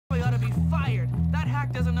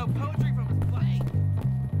Jack doesn't know poetry from his playing.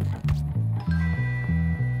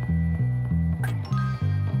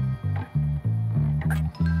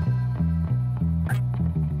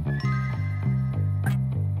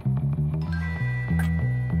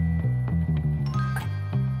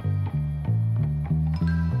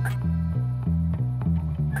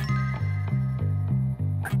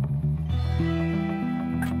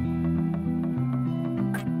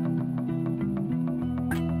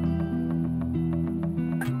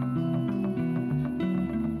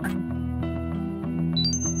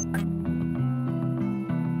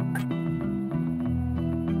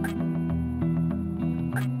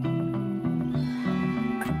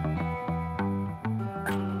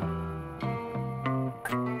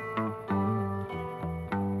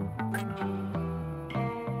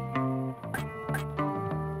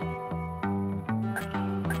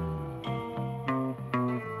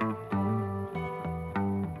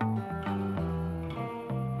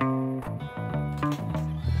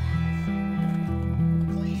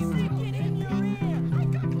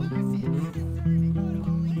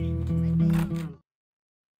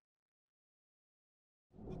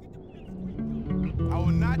 I will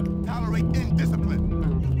not tolerate indiscipline.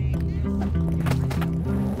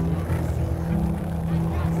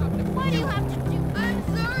 Why do you have to do? I'm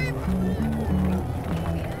sorry.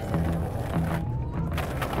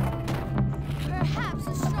 Perhaps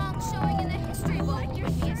a strong showing in the history book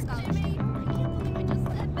would be astonishing. I just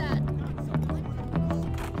said that.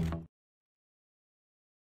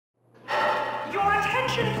 Your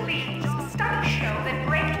attention, please. Studies show that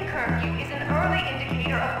breaking curfew is an early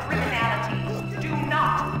indicator of criminality. Do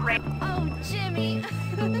not break. Oh, Jimmy.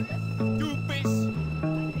 You bitch!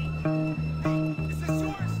 Is this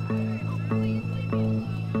yours? Please leave me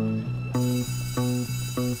alone.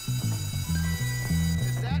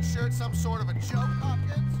 Is that shirt some sort of a joke,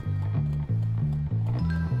 Hopkins?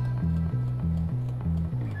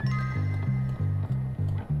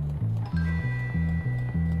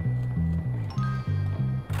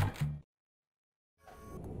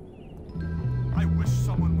 I wish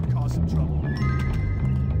someone would cause some trouble.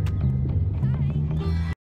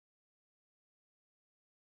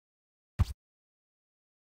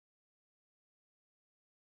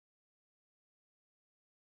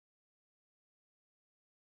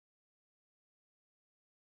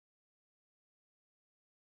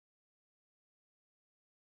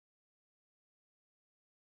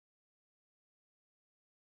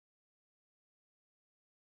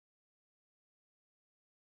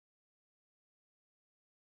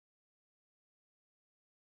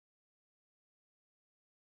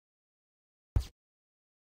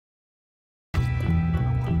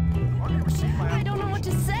 I don't know what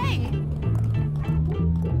to say.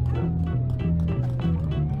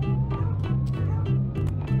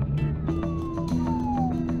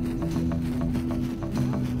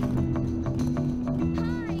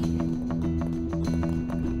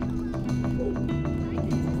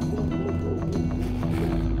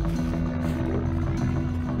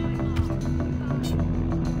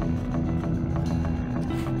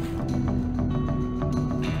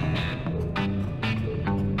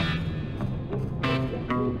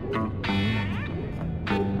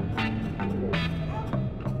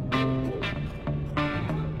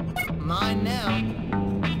 Mine now.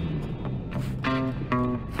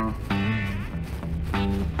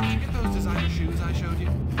 Did you get those designer shoes I showed you?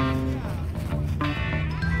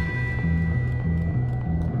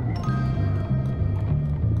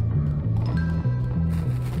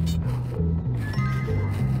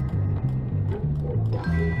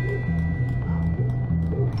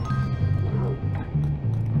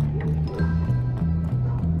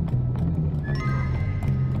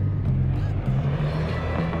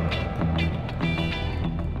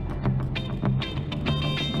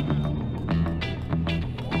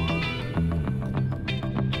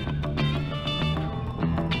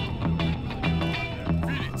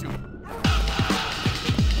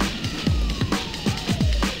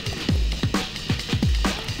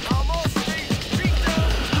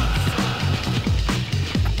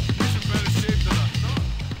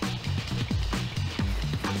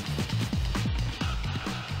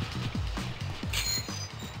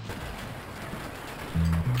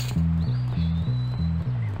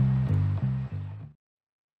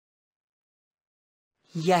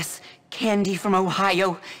 Yes, Candy from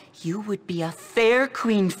Ohio, you would be a fair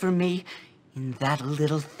queen for me. In that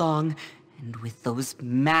little thong, and with those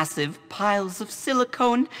massive piles of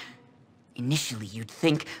silicone. Initially you'd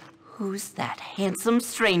think, who's that handsome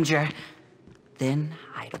stranger? Then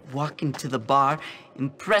I'd walk into the bar,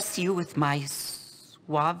 impress you with my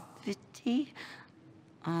suavity.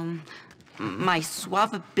 My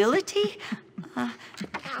suavability?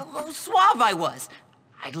 How suave I was.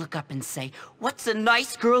 I'd look up and say, "What's a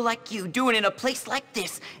nice girl like you doing in a place like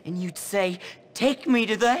this?" And you'd say, "Take me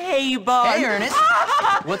to the hay barn." Hey, Ernest.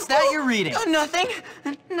 What's that you're reading? Nothing.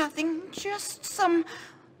 Nothing. Just some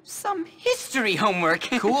history homework.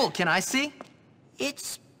 Cool, can I see?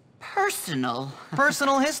 It's personal.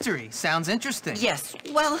 Personal history. Sounds interesting. Yes,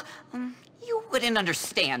 well, you wouldn't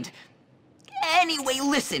understand. Anyway,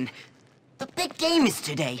 listen. The big game is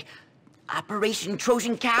today. Operation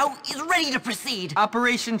Trojan Cow is ready to proceed.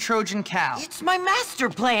 Operation Trojan Cow. It's my master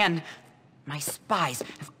plan. My spies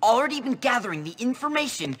have already been gathering the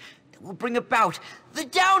information that will bring about the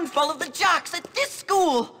downfall of the jocks at this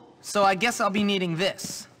school. So I guess I'll be needing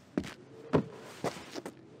this.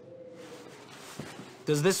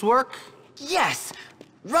 Does this work? Yes.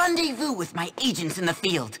 Rendezvous with my agents in the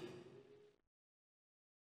field.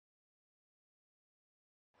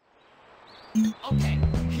 Okay,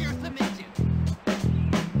 here's the mission.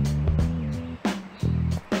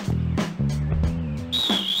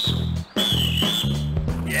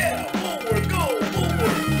 Yeah, forward, go,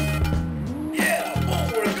 forward. Yeah,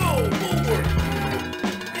 forward, go, forward.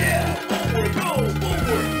 Yeah, forward, go,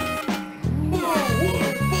 forward.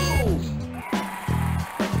 Forward, move.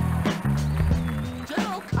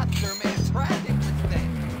 General Custer made a tragic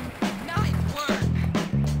mistake. Nice work.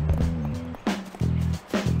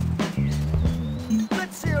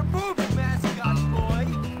 Let's see your moves, mascot boy.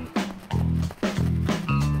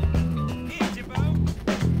 Here, Jimbo.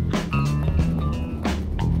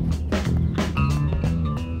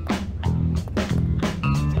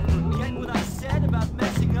 Forget what I said about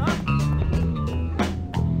messing up?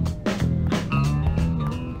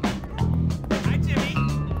 Hi, Jimmy.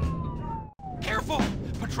 Careful!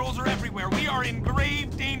 Patrols are everywhere. We are in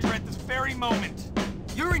grave danger at this very moment.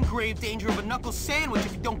 You're in grave danger of a knuckle sandwich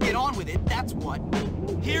if you don't get on with it, that's what.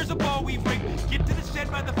 Here's a ball we've rigged. Get to the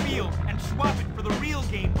shed by the field and swap it for the real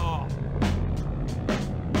game ball.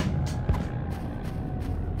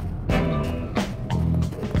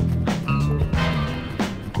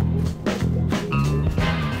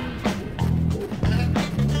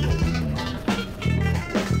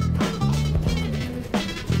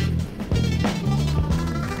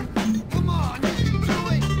 Come on, you can do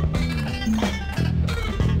it!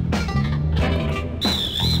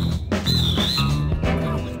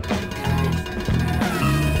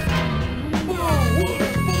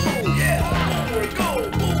 Forward, move. Yeah, forward, go,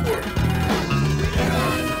 forward.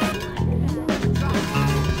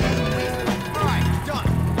 All right, done.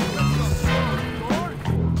 Let's go.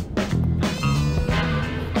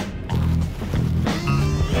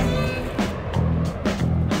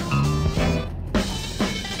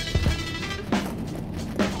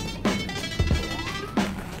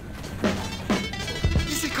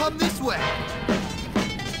 You should come this way.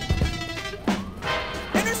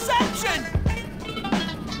 Interception!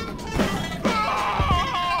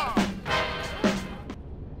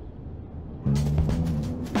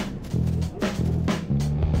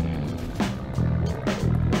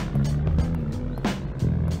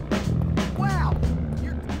 Wow!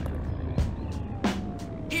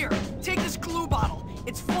 Here, take this glue bottle.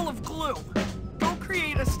 It's full of glue. Go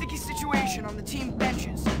create a sticky situation on the team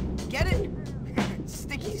benches. Get it?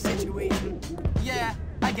 Sticky situation. Yeah,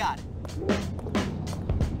 I got it.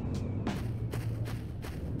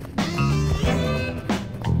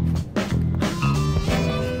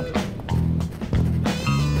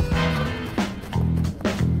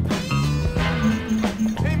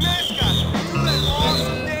 Hey, mascot, you that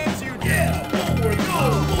awesome dance you did. Yeah, forward, go,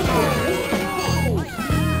 forward. Move.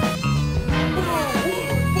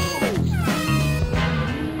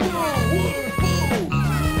 Forward,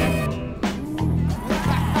 move.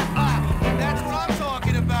 That's what I'm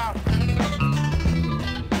talking about.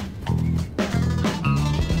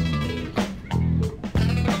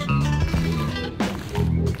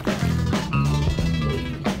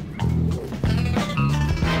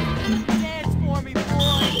 Dance for me, boy!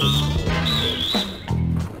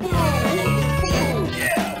 Forward,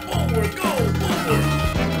 yeah, forward, go, forward.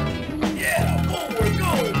 Yeah, forward,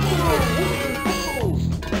 go, forward. Forward,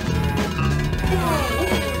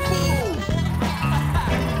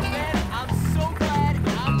 Man, I'm so glad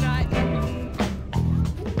I'm not...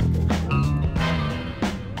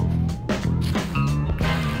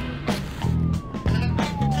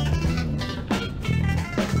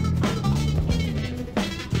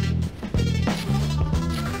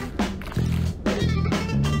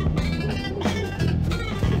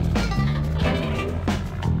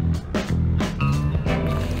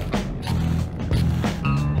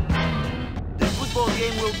 This football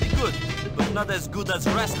game will be good, but not as good as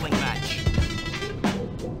wrestling match.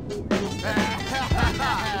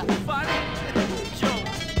 Funny joke.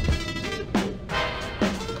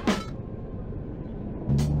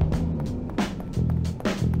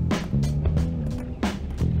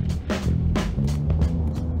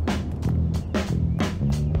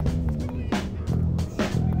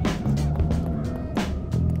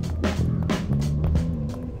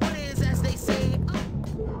 What is, as they say,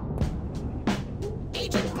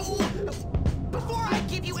 Agent Fool? Before I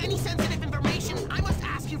give you any sensitive information, I must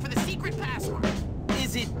ask you for the secret password.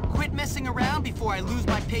 Is it quit messing around before I lose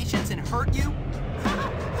my patience and hurt you?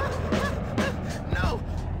 No,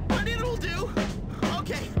 but it'll do.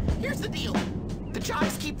 Okay, here's the deal. The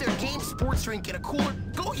jocks keep their game sports drink in a cooler.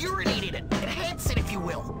 Go urinate in it. Enhance it, if you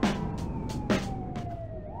will.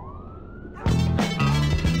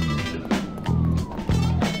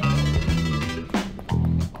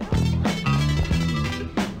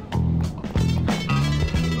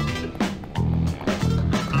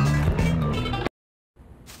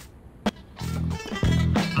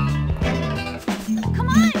 Come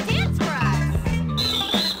on, dance for us!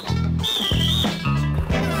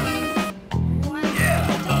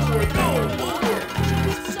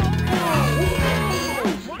 So cool!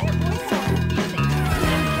 Why are boys so confusing? I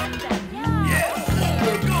don't get them. Yeah.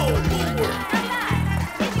 Try that.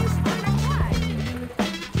 If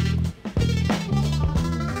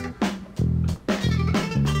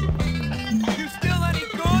you You still any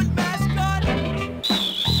good, mascot? I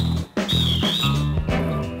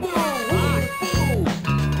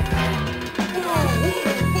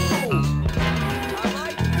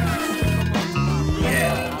like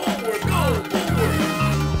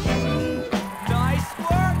nice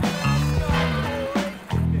work, mascot boy.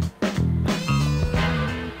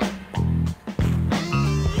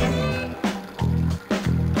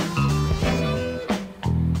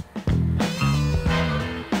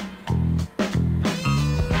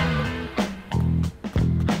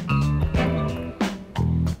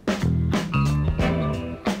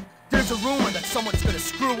 There's a rumor that someone's gonna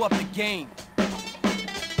screw up the game.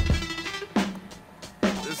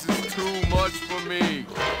 This is too much for me.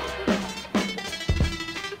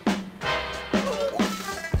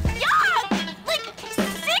 Yuck! Like,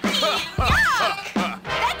 sicky! Yuck!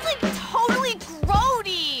 That's like totally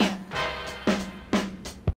grody!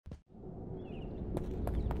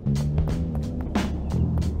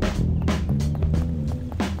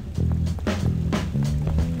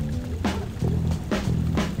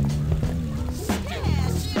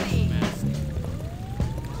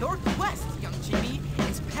 Northwest, young Jimmy,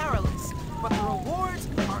 is perilous, but the rewards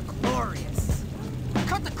are glorious.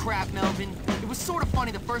 Cut the crap, Melvin. It was sort of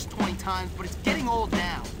funny the first 20 times, but it's getting old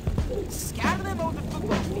now. Scatter them over the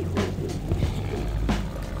football field.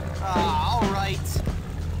 Ah, all right.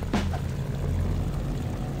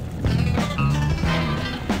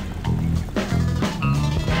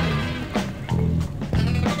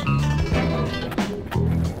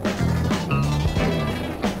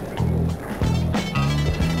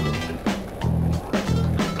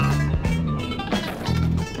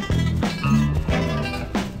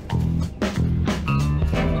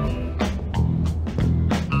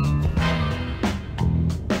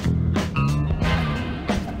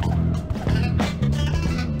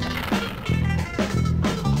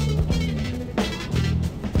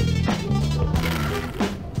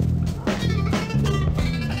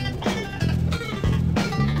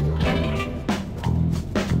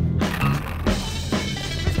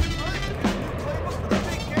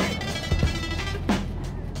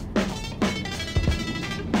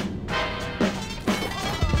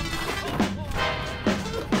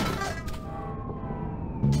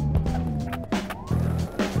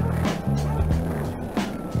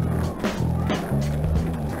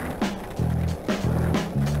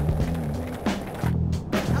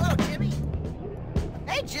 Hello, Jimmy.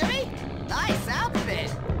 Hey, Jimmy. Nice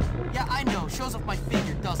outfit. Yeah, I know, shows off my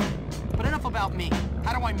figure, doesn't it? But enough about me.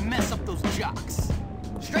 How do I mess up those jocks?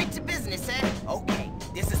 Straight to business, eh? Okay.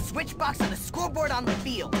 There's a switch box on the scoreboard on the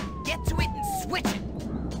field. Get to it and switch it.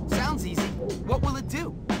 Sounds easy. What will it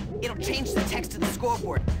do? It'll change the text of the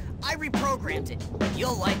scoreboard. I reprogrammed it.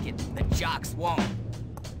 You'll like it. The jocks won't.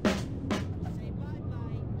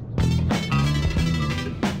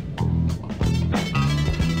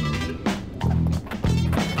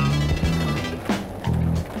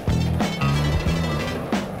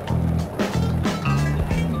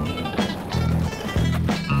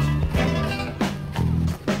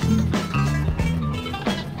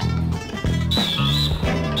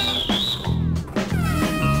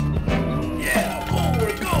 Yeah,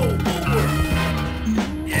 forward, go, forward.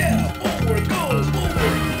 Yeah, forward, go, forward.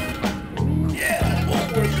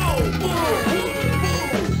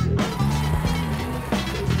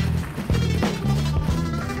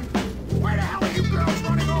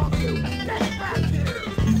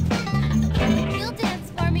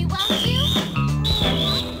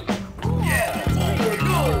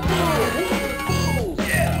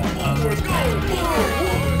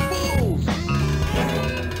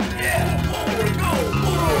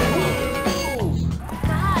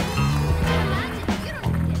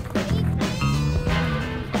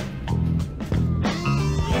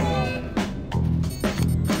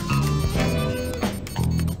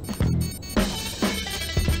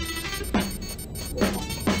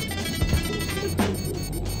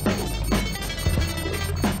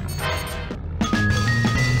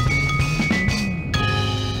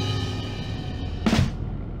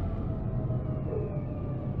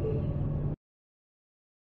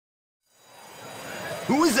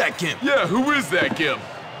 Who's that gimp? Yeah, who is that gimp?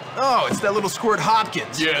 Oh, it's that little squirt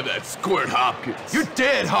Hopkins. Yeah, that's Squirt Hopkins. You're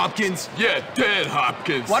dead, Hopkins. Yeah, dead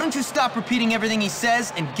Hopkins. Why don't you stop repeating everything he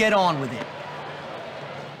says and get on with it?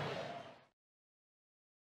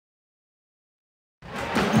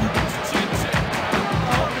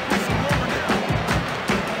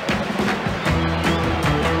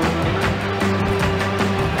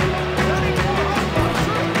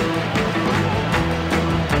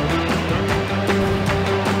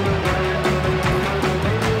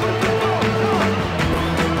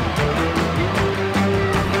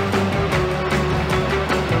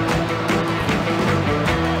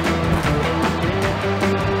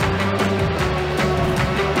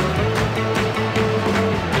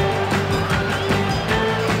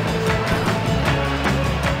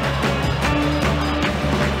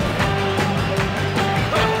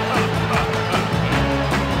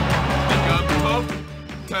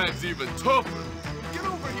 Time's even tougher. Get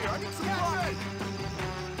over here. I need some blood.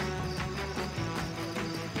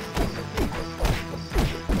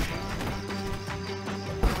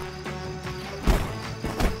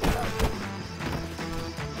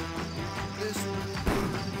 This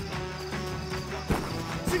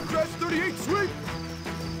See, Crash 38, sweet.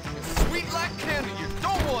 It's sweet like candy. You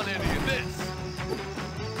don't want any of this.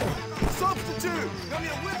 Substitute. Want me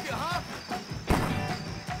to whip you, huh?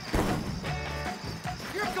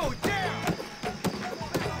 You're going down.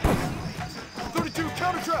 32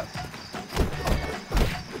 counter trap.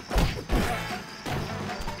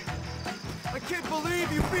 I can't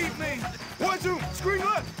believe you beat me. One, two, screen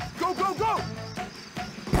left. Go, go, go.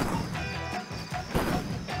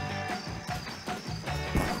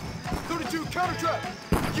 Counter trap!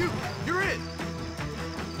 You're in!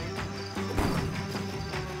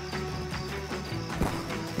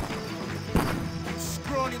 You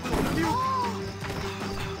scrawny little puke!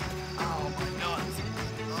 Oh, my nuts!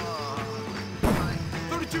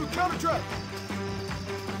 32 counter trap!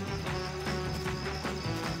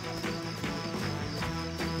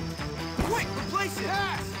 Quick, replace it!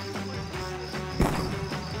 Pass!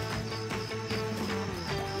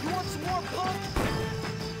 You want some more punk?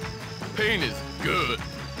 Pain is good.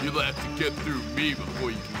 You'll have to get through me before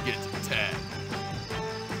you can get to Tad.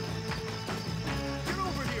 Get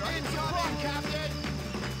over here! I need your run, Captain!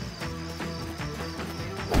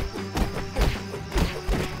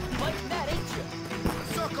 You like that, ain't you?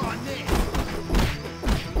 Suck on this!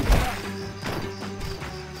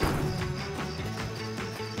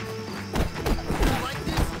 You like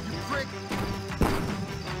this, you prick?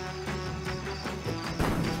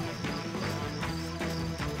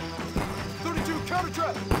 Counter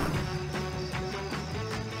trap!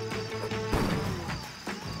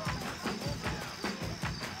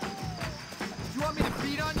 You want me to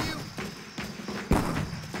beat on you?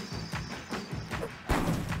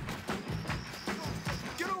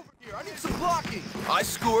 Get over here! I need some blocking! I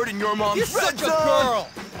scored and your mom... You're such a girl!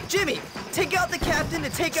 Jimmy, take out the captain to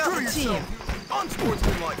take out the team.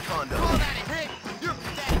 Unsportsmanlike conduct. Call that a hit! You're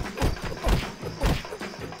dead!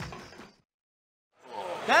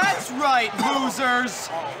 That's right, losers!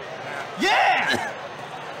 Yeah!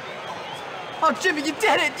 Oh, Jimmy, you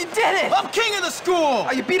did it! You did it! I'm king of the school!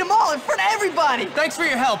 Oh, you beat them all in front of everybody! Thanks for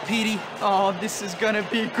your help, Petey. Oh, this is gonna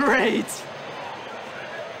be great.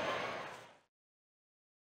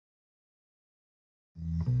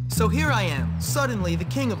 So here I am, suddenly the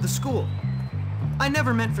king of the school. I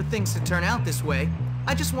never meant for things to turn out this way.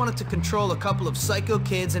 I just wanted to control a couple of psycho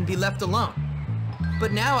kids and be left alone.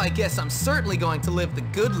 But now I guess I'm certainly going to live the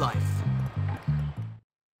good life.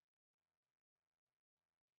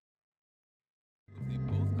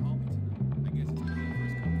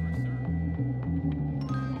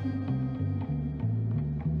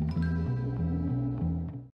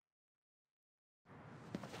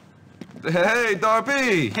 Hey,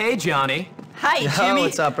 Darby! Hey, Johnny. Hi, Yo, Jimmy.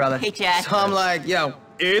 what's up, brother? Hey, Chad. So I'm like, yo,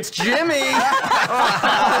 it's Jimmy! Hey,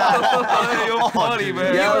 you're funny,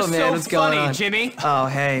 man. Yo, man, what's going on? Jimmy. Oh,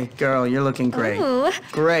 hey, girl, you're looking great. Ooh.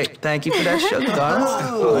 Great. Thank you for that sugar,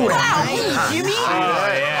 darling. Wow, hey, Jimmy. All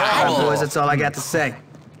right, boys, that's all I got to say.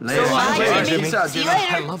 Later. Bye, Jimmy. Peace out, See you Jimmy.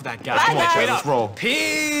 later. I love that guy. Bye, Come on, guys. Chad, let's roll.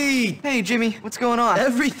 Pete! Hey, Jimmy, what's going on?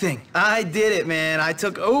 Everything. I did it, man. I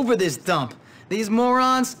took over this dump. These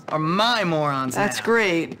morons are my morons now. That's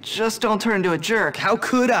great. Just don't turn into a jerk. How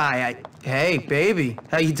could I? Hey, baby,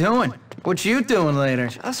 how you doing? What you doing later?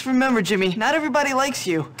 Just remember, Jimmy, not everybody likes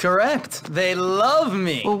you. Correct. They love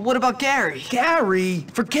me. Well, what about Gary? Gary?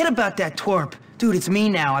 Forget about that twerp. Dude, it's me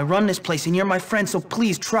now. I run this place and you're my friend, so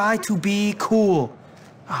please try to be cool.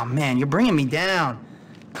 Oh, man, you're bringing me down.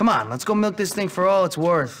 Come on, let's go milk this thing for all it's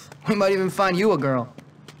worth. We might even find you a girl.